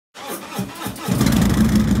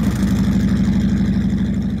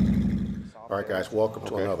right, guys, welcome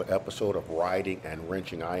to another episode of Riding and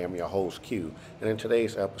Wrenching. I am your host, Q, and in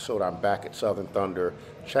today's episode, I'm back at Southern Thunder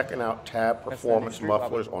checking out TAB Performance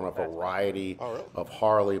Mufflers on a variety of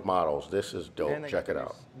Harley models. This is dope. Check it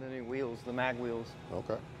out. The new wheels, the mag wheels.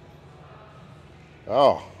 Okay.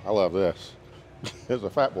 Oh, I love this. This is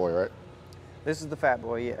a Fat Boy, right? This is the Fat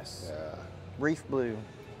Boy, yes. Yeah. Reef blue.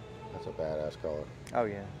 That's a badass color. Oh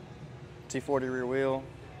yeah. T40 rear wheel.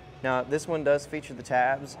 Now this one does feature the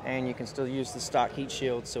tabs, and you can still use the stock heat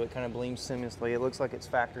shield, so it kind of gleams seamlessly. It looks like it's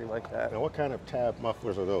factory like that. Now what kind of TAB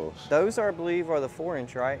mufflers are those? Those are, I believe, are the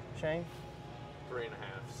 4-inch, right, Shane?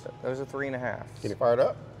 3.5. Those are 3.5. Can you fire it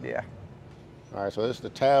up? Yeah. All right, so this is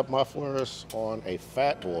the TAB mufflers on a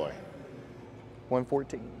Fat Boy.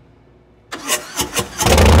 114.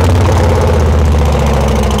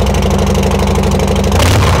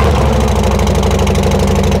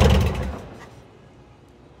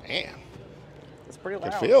 Damn. It's pretty loud.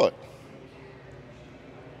 I can feel it.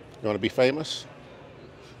 You want to be famous?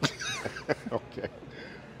 Okay.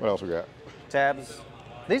 What else we got? Tabs.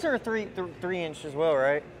 These are 3-inch as well,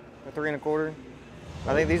 right? Or 3 1/4.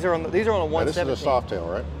 I think these are on a 117. This is a soft tail,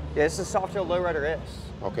 right? Yeah, this is a Softail Lowrider S.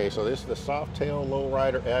 Okay, so this is the soft tail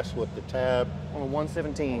Lowrider S with the tab On a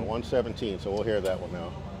 117. on 117. So we'll hear that one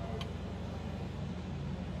now.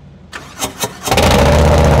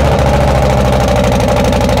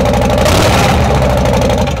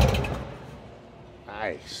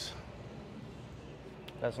 Nice.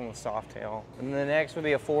 That's on the soft tail. And the next would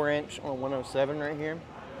be a 4-inch on a 107 right here.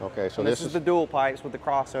 Okay, so And this is the dual pipes with the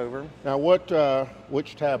crossover. Now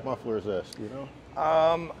which tab muffler is this, do you know?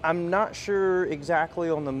 I'm not sure exactly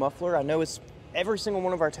on the muffler. I know it's every single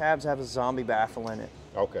one of our tabs have a zombie baffle in it.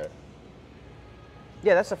 Okay.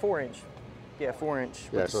 Yeah, that's a 4-inch. Yeah, 4-inch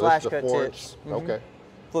Yeah, with the so slash this is the cut 4-inch. tips. Okay.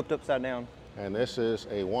 Flipped upside down. And this is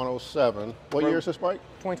a 107. What year is this bike?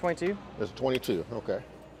 2022. It's 22, okay.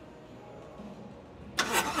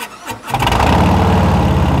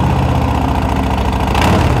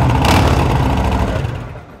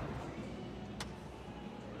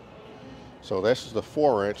 So this is the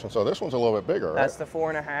 4-inch, and so this one's a little bit bigger, right? That's the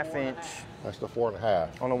 4.5-inch That's the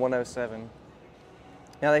 4.5. on a 107.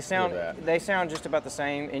 Now they sound just about the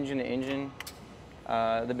same engine to engine.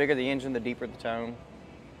 The bigger the engine, the deeper the tone.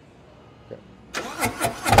 Okay.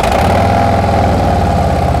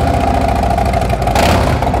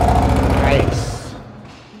 Nice.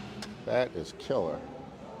 That is killer.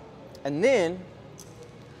 And then,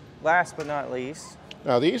 last but not least,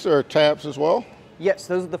 Now these are tabs as well? yes,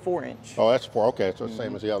 those are the 4-inch. Oh, that's 4. Okay, so it's the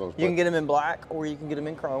same as the others. You can get them in black or you can get them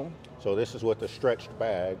in chrome. So this is with the stretched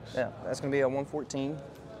bags. Yeah, that's going to be a 114.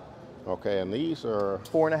 Okay, and these are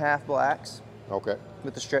 4.5 blacks okay.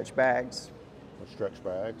 with the stretch bags. With stretched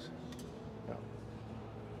bags. Yeah.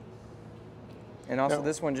 And also Now-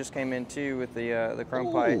 this one just came in too with the chrome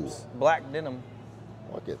Ooh. pipes. Black denim.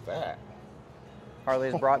 Look at that.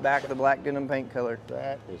 Harley's brought back the black denim paint color.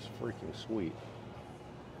 That is freaking sweet.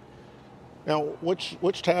 Now,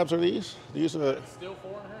 which tabs are these? These are, Still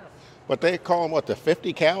 4.5. but they call them what, the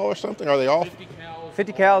 50 cal or something? Are they all? 50 cal.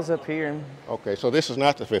 50 cals up here. Okay, so this is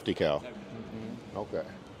not the 50 cal. Okay.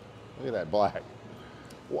 Look at that black.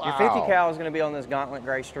 Wow. Your 50 cal is going to be on this Gauntlet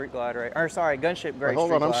Gray Street Glide, right? Or sorry, Gunship Gray Hold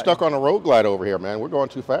Street on, I'm Glide. stuck on a road glide over here, man. We're going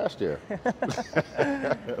too fast here.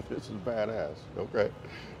 This is badass. Okay.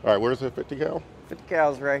 All right, where's the 50 cal? 50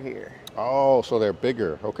 cals right here. Oh, so they're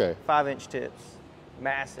bigger. Okay. 5-inch tips.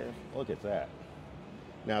 Massive. Look at that.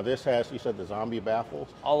 Now this has, you said the zombie baffles?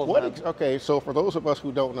 All of them. Okay, so for those of us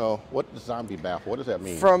who don't know, what is zombie baffle? What does that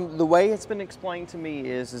mean? From the way it's been explained to me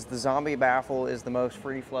is the zombie baffle is the most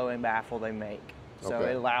free-flowing baffle they make. So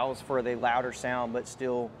Okay. it allows for the louder sound, but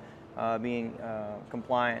still being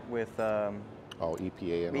compliant with Oh,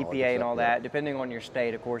 EPA and all that. EPA and all stuff, that. Depending on your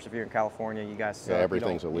state, of course, if you're in California, you guys. Yeah, you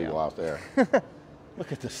everything's don't- illegal yeah. out there.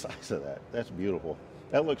 Look at the size of that. That's beautiful.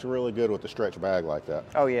 That looks really good with the stretch bag like that.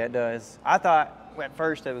 Oh yeah, it does. I thought at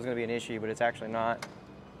first it was going to be an issue, but it's actually not.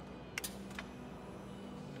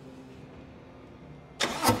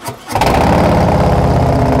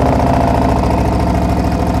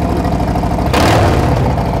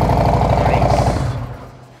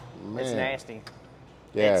 Man. It's nasty.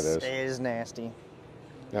 Yeah, it It is. is nasty.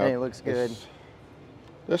 Now, and it looks good.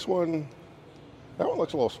 This one, that one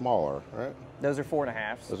looks a little smaller, right? Those are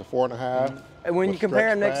 4.5s. There's a 4.5. And when with you compare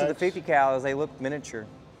them stretch next to the bags. 50 cals, they look miniature.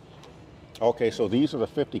 Okay, so these are the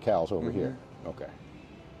 50 cals over here. Mm-hmm. Okay.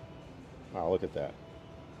 Wow, look at that.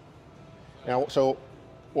 Now, so,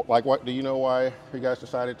 like, what do you know why you guys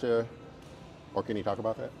decided to, or can you talk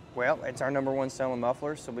about that? Well, it's our #1 selling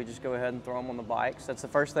muffler, so we just go ahead and throw them on the bikes. That's the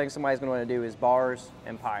first thing somebody's going to want to do is bars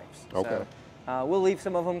and pipes. Okay. So We'll leave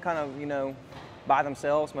some of them kind of, you know, by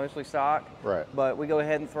themselves, mostly stock. Right. But we go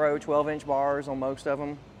ahead and throw 12-inch bars on most of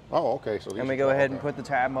them. Oh, okay. So these And we go ahead and put the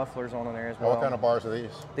TAB mufflers on there as well. What kind of bars are these?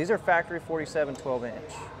 These are factory 47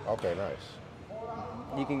 12-inch. Okay, nice.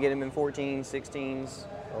 You can get them in 14s, 16s,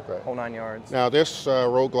 okay, whole 9 yards. Now this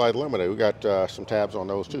Road Glide Limited, we got some tabs on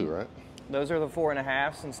those too, right? Those are the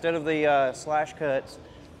 4.5s. Instead of the slash cuts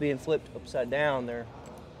being flipped upside down, they're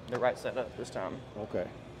right set up this time. Okay.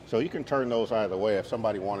 So you can turn those either way if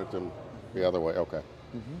somebody wanted them the other way. Okay.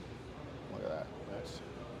 Look at that.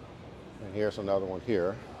 And here's another one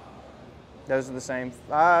here. Those are the same.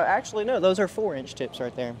 Actually, no, those are 4-inch tips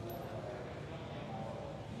right there.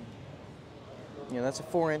 Yeah, that's a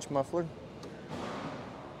 4-inch muffler.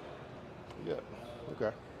 Yeah.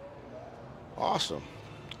 Okay. Awesome.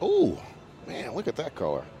 Ooh, man, look at that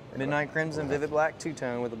color. Midnight Crimson, Vivid Black,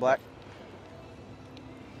 two-tone with a black.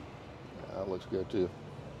 Yeah, that looks good too.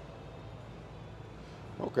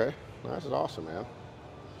 Okay, this is awesome, man. All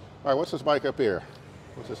right, what's this bike up here?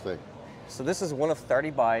 What's this thing? So this is one of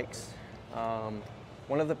 30 bikes.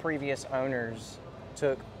 One of the previous owners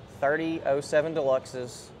took 30 07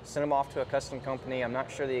 Deluxes, sent them off to a custom company. I'm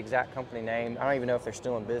not sure the exact company name. I don't even know if they're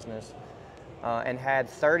still in business. And had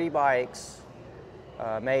 30 bikes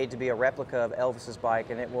made to be a replica of Elvis's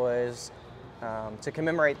bike, and it was to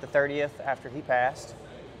commemorate the 30th after he passed.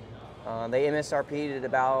 They MSRP'd at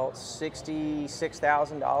about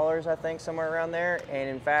 $66,000, I think, somewhere around there. And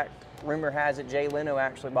in fact, rumor has it Jay Leno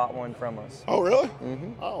actually bought one from us. Oh, really?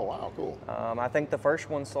 Oh, wow, cool. I think the first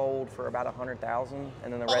one sold for about $100,000,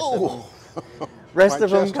 and then the rest Oh. of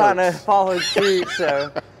them kind of followed suit.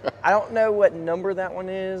 So I don't know what number that one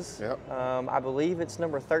is. Yep. I believe it's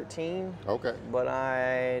number 13. Okay. But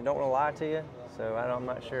I don't want to lie to you, so I'm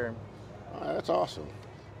not sure. All right, that's awesome.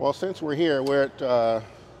 Well, since we're here, we're at,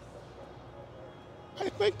 I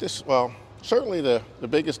think this, well, certainly the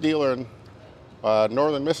biggest dealer in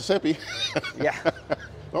northern Mississippi. Yeah. The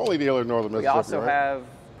only dealer in northern Mississippi. We also right? have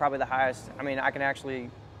probably the highest. I mean, I can actually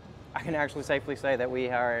safely say that we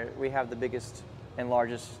have the biggest and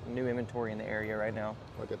largest new inventory in the area right now.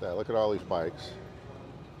 Look at that. Look at all these bikes.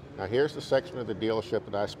 Now here's the section of the dealership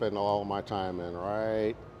that I spend all of my time in,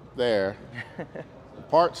 right there. The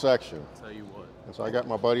parts section. I'll tell you what. And so I got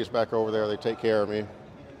my buddies back over there. They take care of me.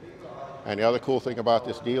 And the other cool thing about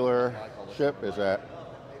this dealership is that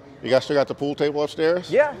you guys still got the pool table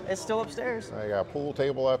upstairs? Yeah, it's still upstairs. I got a pool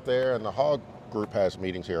table up there, and the Hog group has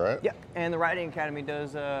meetings here, right? Yeah, and the Riding Academy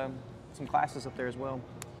does some classes up there as well.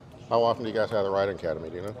 How often do you guys have the Riding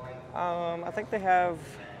Academy, do you know? I think they have,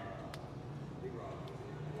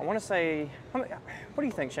 I want to say, what do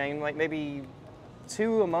you think, Shane? Like maybe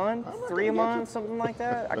 2 a month, 3 a month, something like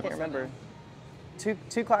that? I can't remember.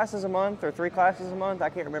 Two classes a month or 3 classes a month? I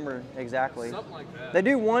can't remember exactly. Something like that. They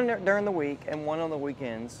do one during the week and one on the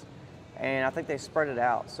weekends, and I think they spread it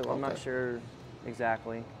out, so I'm not sure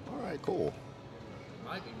exactly. All right, cool.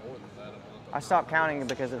 Might be more than that a month. I stopped counting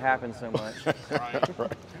because it happens so much. Right.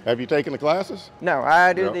 Have you taken the classes? No,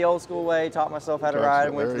 I did No. it the old school way, taught myself how to Okay, ride,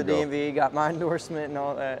 so went to the there you DMV, got my endorsement and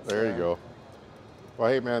all that. There so. you go.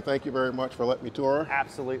 Well, hey, man, thank you very much for letting me tour.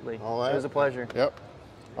 Absolutely. All that. It was a pleasure. Yep.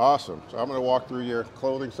 Awesome. So I'm going to walk through your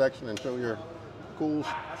clothing section and show your cool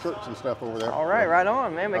shirts and stuff over there. All right, right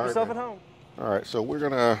on, man. Make All right, yourself man. at home. All right, so we'll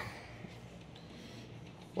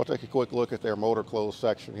take a quick look at their motor clothes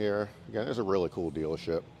section here. Again, it's a really cool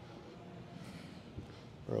dealership.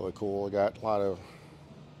 Really cool. We got a lot of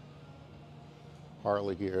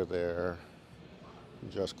Harley gear there.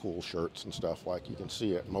 Just cool shirts and stuff like you can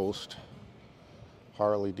see at most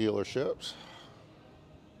Harley dealerships.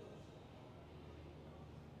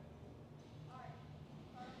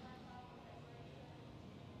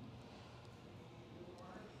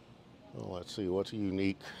 Well, let's see what's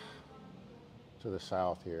unique to the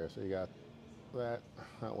south here. So you got that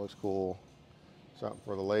looks cool. Something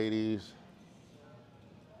for the ladies.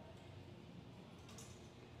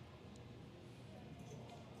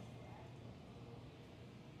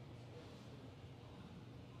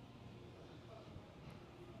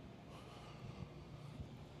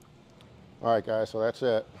 All right, guys, so that's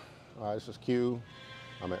it. This is Q.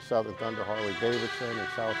 I'm at Southern Thunder Harley Davidson in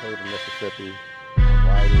South Haven, Mississippi.